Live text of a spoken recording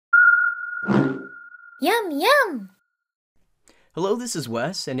Yum, yum! Hello, this is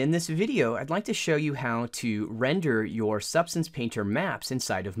Wes, and in this video, I'd like to show you how to render your Substance Painter maps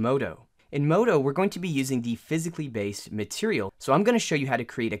inside of MODO. In MODO, we're going to be using the physically based material, so I'm going to show you how to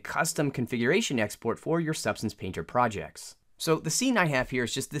create a custom configuration export for your Substance Painter projects. So the scene I have here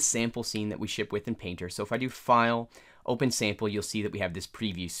is just this sample scene that we ship with in Painter. So if I do File, Open Sample, you'll see that we have this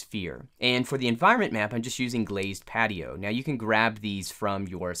preview sphere. And for the environment map, I'm just using Glazed Patio. Now you can grab these from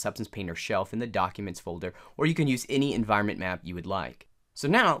your Substance Painter shelf in the Documents folder, or you can use any environment map you would like. So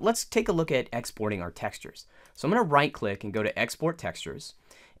now let's take a look at exporting our textures. So I'm going to right click and go to Export Textures.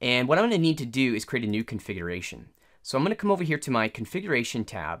 And what I'm going to need to do is create a new configuration. So I'm going to come over here to my Configuration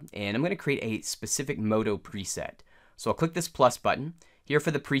tab, and I'm going to create a specific MODO preset. So I'll click this plus button. Here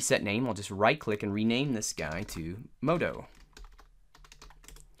for the preset name, I'll just right click and rename this guy to MODO.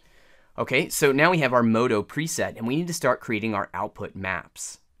 Okay, so now we have our MODO preset, and we need to start creating our output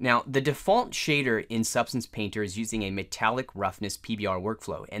maps. Now, the default shader in Substance Painter is using a metallic roughness PBR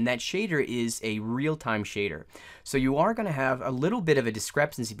workflow, and that shader is a real-time shader. So you are going to have a little bit of a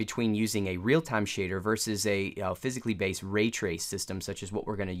discrepancy between using a real-time shader versus a physically based ray trace system such as what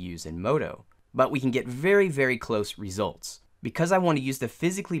we're going to use in MODO. But we can get very, very close results. Because I want to use the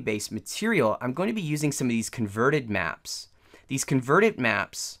physically based material, I'm going to be using some of these converted maps. These converted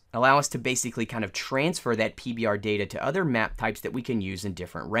maps allow us to basically kind of transfer that PBR data to other map types that we can use in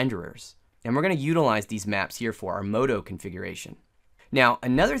different renderers. And we're going to utilize these maps here for our MODO configuration. Now,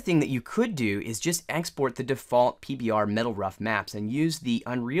 another thing that you could do is just export the default PBR metal rough maps and use the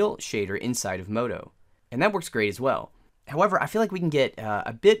Unreal shader inside of MODO. And that works great as well. However, I feel like we can get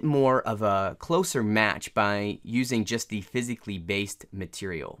a bit more of a closer match by using just the physically based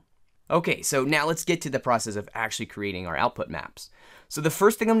material. Okay, so now let's get to the process of actually creating our output maps. So the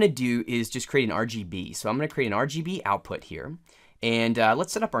first thing I'm going to do is just create an RGB. So I'm going to create an RGB output here. And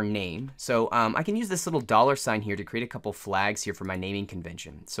let's set up our name. So I can use this little $ here to create a couple flags here for my naming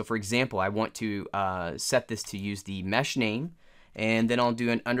convention. So for example, I want to set this to use the mesh name. And then I'll do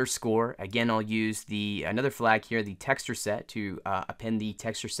an underscore. Again, I'll use another flag here, the texture set, to append the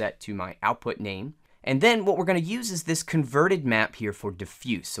texture set to my output name. And then what we're going to use is this converted map here for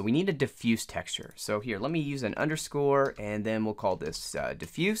diffuse. So we need a diffuse texture. So here, let me use an underscore, and then we'll call this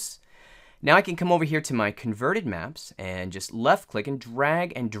diffuse. Now I can come over here to my converted maps and just left click and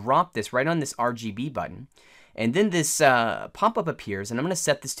drag and drop this right on this RGB button. And then this pop-up appears, and I'm going to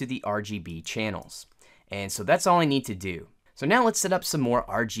set this to the RGB channels. And so that's all I need to do. So now let's set up some more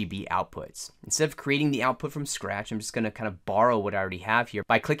RGB outputs. Instead of creating the output from scratch, I'm just going to kind of borrow what I already have here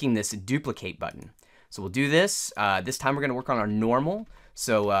by clicking this duplicate button. So we'll do this. This time we're going to work on our normal.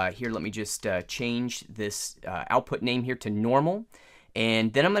 So here, let me just change this output name here to normal.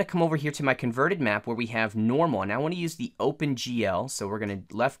 And then I'm going to come over here to my converted map where we have normal. And I want to use the OpenGL. So we're going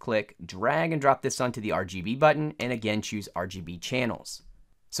to left click, drag and drop this onto the RGB button, and again choose RGB channels.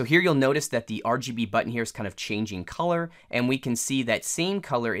 So here you'll notice that the RGB button here is kind of changing color, and we can see that same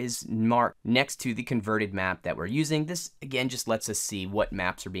color is marked next to the converted map that we're using. This again just lets us see what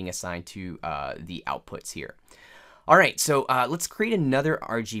maps are being assigned to the outputs here. All right, so let's create another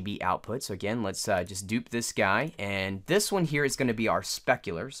RGB output. So again, let's just dupe this guy, and this one here is going to be our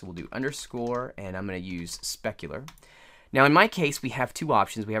specular. So we'll do underscore, and I'm going to use specular. Now in my case, we have two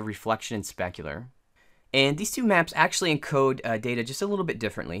options. We have reflection and specular. And these two maps actually encode data just a little bit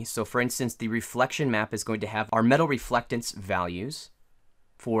differently. So for instance, the reflection map is going to have our metal reflectance values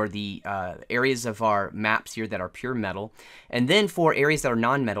for the areas of our maps here that are pure metal. And then for areas that are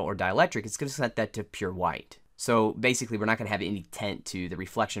non-metal or dielectric, it's going to set that to pure white. So basically, we're not going to have any tint to the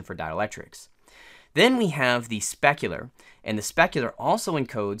reflection for dielectrics. Then we have the specular, and the specular also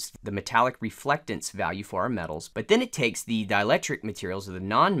encodes the metallic reflectance value for our metals, but then it takes the dielectric materials, or the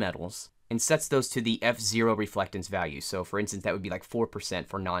non-metals, and sets those to the F0 reflectance value. So for instance, that would be like 4%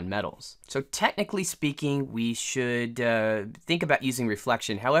 for non-metals. So technically speaking, we should think about using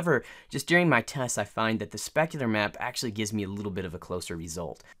reflection. However, just during my tests, I find that the specular map actually gives me a little bit of a closer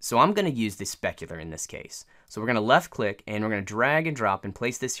result. So I'm going to use the specular in this case. So we're going to left click, and we're going to drag and drop and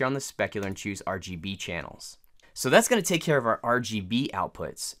place this here on the specular and choose RGB channels. So that's going to take care of our RGB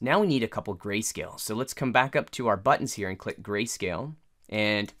outputs. Now we need a couple grayscale. So let's come back up to our buttons here and click grayscale.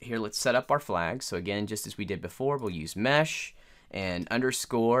 And here, let's set up our flags. So again, just as we did before, we'll use mesh and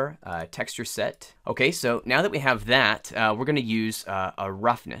underscore texture set. Okay, so now that we have that, we're going to use a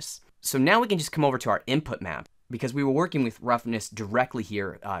roughness. So now we can just come over to our input map. Because we were working with roughness directly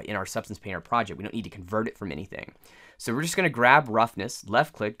here in our Substance Painter project. We don't need to convert it from anything. So we're just going to grab roughness,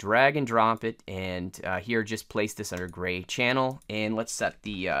 left click, drag and drop it, and here just place this under gray channel. And let's set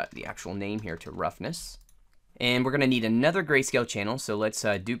the actual name here to roughness. And we're going to need another grayscale channel, so let's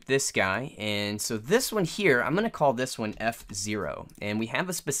dupe this guy. And so this one here, I'm going to call this one F0. And we have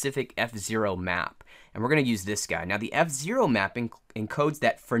a specific F0 map. And we're going to use this guy. Now the F0 map encodes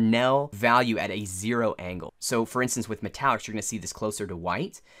that Fresnel value at a 0 angle. So for instance, with metallics, you're going to see this closer to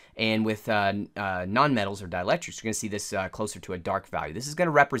white. And with non-metals or dielectrics, you're going to see this closer to a dark value. This is going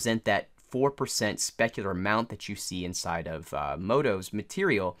to represent that 4% specular amount that you see inside of MODO's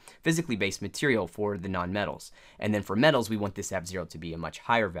material, physically based material for the non-metals. And then for metals, we want this F0 to be a much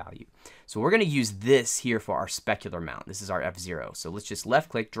higher value. So we're going to use this here for our specular amount. This is our F0. So let's just left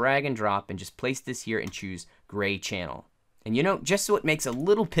click, drag and drop, and just place this here and choose gray channel. And you know, just so it makes a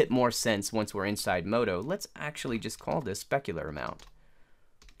little bit more sense once we're inside MODO, let's actually just call this specular amount.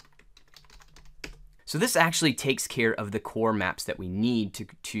 So this actually takes care of the core maps that we need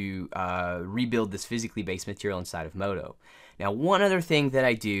to rebuild this physically based material inside of MODO. Now, one other thing that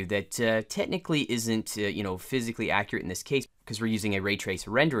I do that technically isn't physically accurate in this case, because we're using a ray trace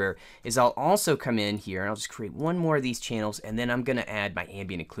renderer, is I'll also come in here and I'll just create one more of these channels, and then I'm going to add my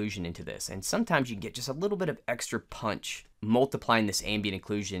ambient occlusion into this. And sometimes you get just a little bit of extra punch multiplying this ambient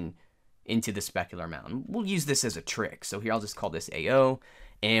occlusion into the specular amount. And we'll use this as a trick. So here I'll just call this AO.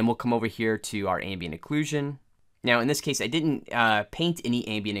 And we'll come over here to our ambient occlusion. Now in this case, I didn't paint any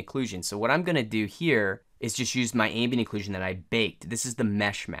ambient occlusion. So what I'm going to do here is just use my ambient occlusion that I baked. This is the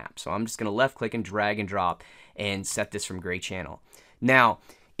mesh map. So I'm just going to left click and drag and drop and set this from gray channel. Now,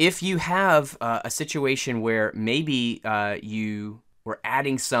 if you have a situation where maybe you were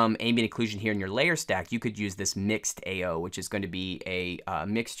adding some ambient occlusion here in your layer stack, you could use this mixed AO, which is going to be a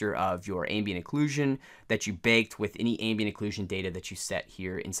mixture of your ambient occlusion that you baked with any ambient occlusion data that you set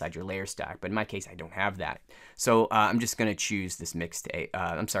here inside your layer stack. But in my case, I don't have that. So I'm just going to choose this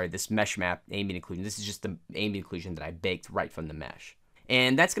this mesh map ambient occlusion. This is just the ambient occlusion that I baked right from the mesh.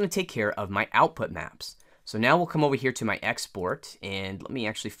 And that's going to take care of my output maps. So now we'll come over here to my export, and let me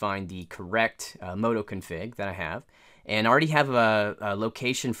actually find the correct MODO config that I have. And I already have a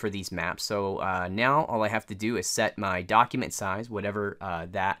location for these maps, so now all I have to do is set my document size, whatever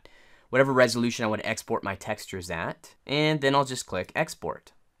resolution I want to export my textures at, and then I'll just click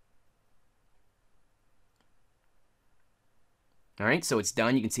export. All right, so it's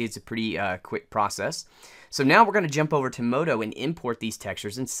done. You can see it's a pretty quick process. So now we're going to jump over to MODO and import these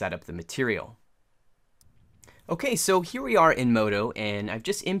textures and set up the material. Okay, so here we are in MODO, and I've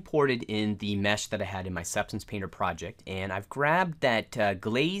just imported in the mesh that I had in my Substance Painter project, and I've grabbed that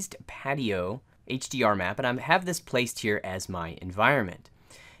glazed patio HDR map, and I have this placed here as my environment.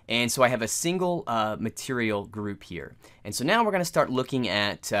 And so I have a single material group here. And so now we're going to start looking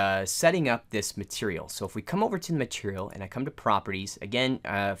at setting up this material. So if we come over to the material and I come to properties, again,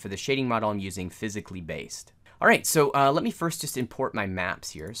 for the shading model, I'm using physically based. All right, so let me first just import my maps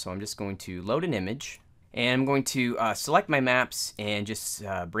here. So I'm just going to load an image. And I'm going to select my maps and just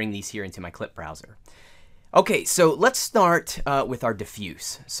bring these here into my clip browser. Okay, so let's start with our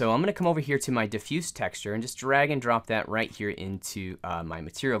diffuse. So I'm going to come over here to my diffuse texture and just drag and drop that right here into my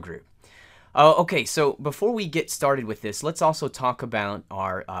material group. Okay, so before we get started with this, let's also talk about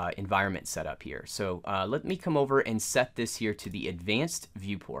our environment setup here. So let me come over and set this here to the advanced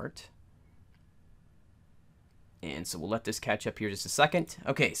viewport. And so we'll let this catch up here just a second.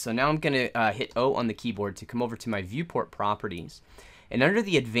 Okay, so now I'm going to hit O on the keyboard to come over to my viewport properties. And under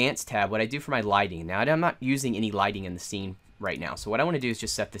the advanced tab, what I do for my lighting, now I'm not using any lighting in the scene right now. So what I want to do is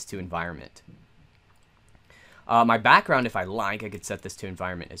just set this to environment. My background, if I like, I could set this to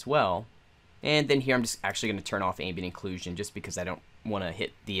environment as well. And then here I'm just actually going to turn off ambient occlusion just because I don't want to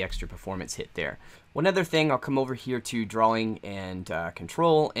hit the extra performance hit there. One other thing, I'll come over here to drawing and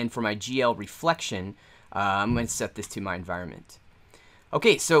control. And for my GL reflection, I'm going to set this to my environment.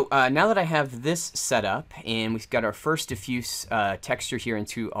 Okay, so now that I have this set up and we've got our first diffuse texture here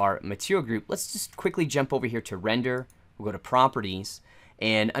into our material group, let's just quickly jump over here to render. We'll go to properties,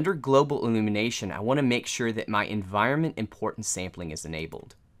 and under global illumination, I want to make sure that my environment importance sampling is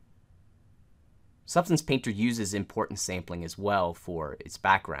enabled. Substance Painter uses importance sampling as well for its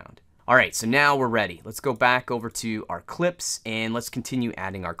background. All right, so now we're ready. Let's go back over to our clips and let's continue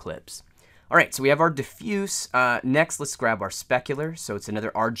adding our clips. All right, so we have our diffuse. Next, let's grab our specular. So it's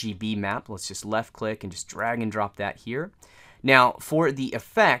another RGB map. Let's just left click and just drag and drop that here. Now, for the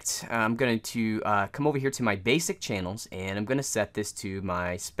effect, I'm going to come over here to my basic channels, and I'm going to set this to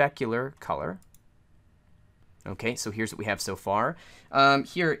my specular color. Okay, so here's what we have so far.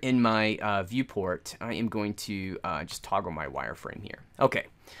 Here in my viewport, I am going to just toggle my wireframe here. Okay.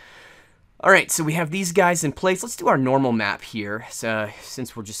 All right, so we have these guys in place. Let's do our normal map here. So,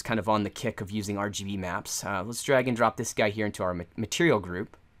 since we're just kind of on the kick of using RGB maps, let's drag and drop this guy here into our material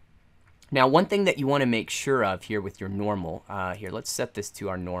group. Now, one thing that you want to make sure of here with your normal, here, let's set this to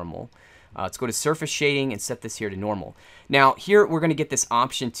our normal. Let's go to surface shading and set this here to normal. Now, here we're going to get this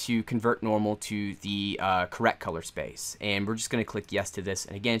option to convert normal to the correct color space. And we're just going to click yes to this.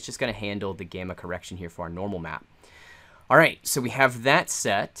 And again, it's just going to handle the gamma correction here for our normal map. All right, so we have that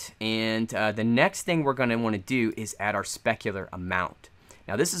set. And the next thing we're going to want to do is add our specular amount.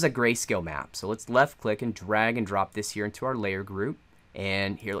 Now, this is a grayscale map. So let's left click and drag and drop this here into our layer group.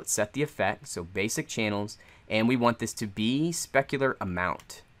 And here, let's set the effect. So basic channels. And we want this to be specular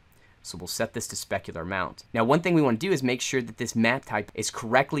amount. So we'll set this to specular amount. Now, one thing we want to do is make sure that this map type is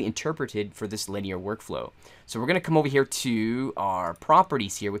correctly interpreted for this linear workflow. So we're going to come over here to our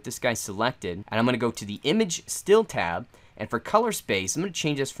properties here with this guy selected, and I'm going to go to the image still tab, and for color space, I'm going to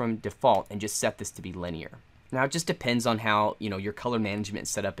change this from default and just set this to be linear. Now, it just depends on how, your color management is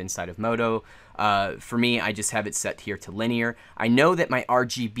set up inside of MODO. For me, I just have it set here to linear. I know that my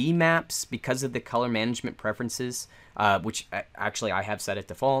RGB maps, because of the color management preferences, which actually I have set at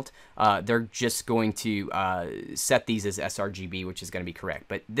default, they're just going to set these as sRGB, which is going to be correct.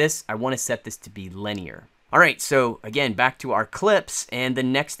 But this, I want to set this to be linear. All right, so again, back to our clips, and the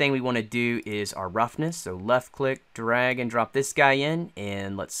next thing we want to do is our roughness. So left click, drag and drop this guy in,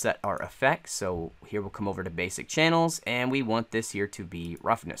 and let's set our effect. So here we'll come over to basic channels, and we want this here to be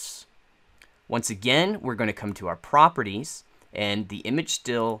roughness. Once again, we're going to come to our properties, and the image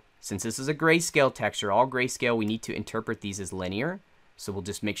still, since this is a grayscale texture, all grayscale, we need to interpret these as linear. So we'll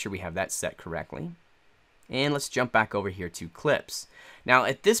just make sure we have that set correctly. And let's jump back over here to clips. Now,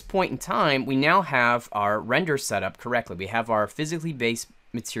 at this point in time, we now have our render set up correctly. We have our physically based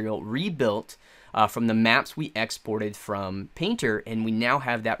material rebuilt from the maps we exported from Painter, and we now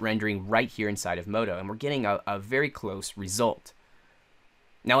have that rendering right here inside of MODO, and we're getting a very close result.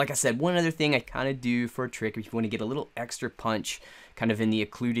 Now, like I said, one other thing I kind of do for a trick, if you want to get a little extra punch kind of in the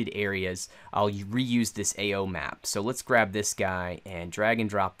occluded areas, I'll reuse this AO map. So let's grab this guy and drag and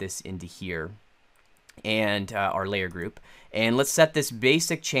drop this into here, and our layer group, and let's set this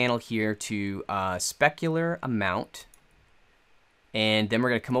basic channel here to specular amount, and then we're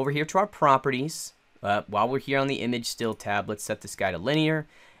going to come over here to our properties. While we're here on the image still tab, let's set this guy to linear,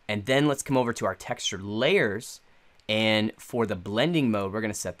 and then let's come over to our texture layers, and for the blending mode, we're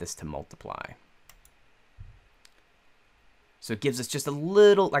going to set this to multiply. So it gives us just a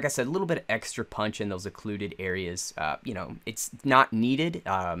little, like I said, a little bit of extra punch in those occluded areas. It's not needed,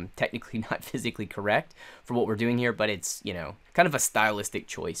 technically not physically correct for what we're doing here, but it's, kind of a stylistic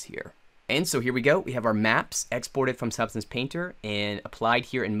choice here. And so here we go. We have our maps exported from Substance Painter and applied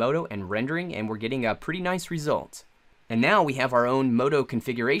here in MODO and rendering, and we're getting a pretty nice result. And now we have our own MODO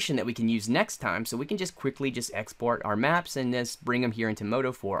configuration that we can use next time, so we can just quickly export our maps and just bring them here into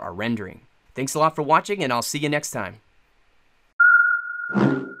MODO for our rendering. Thanks a lot for watching, and I'll see you next time.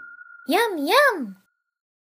 Yum, yum!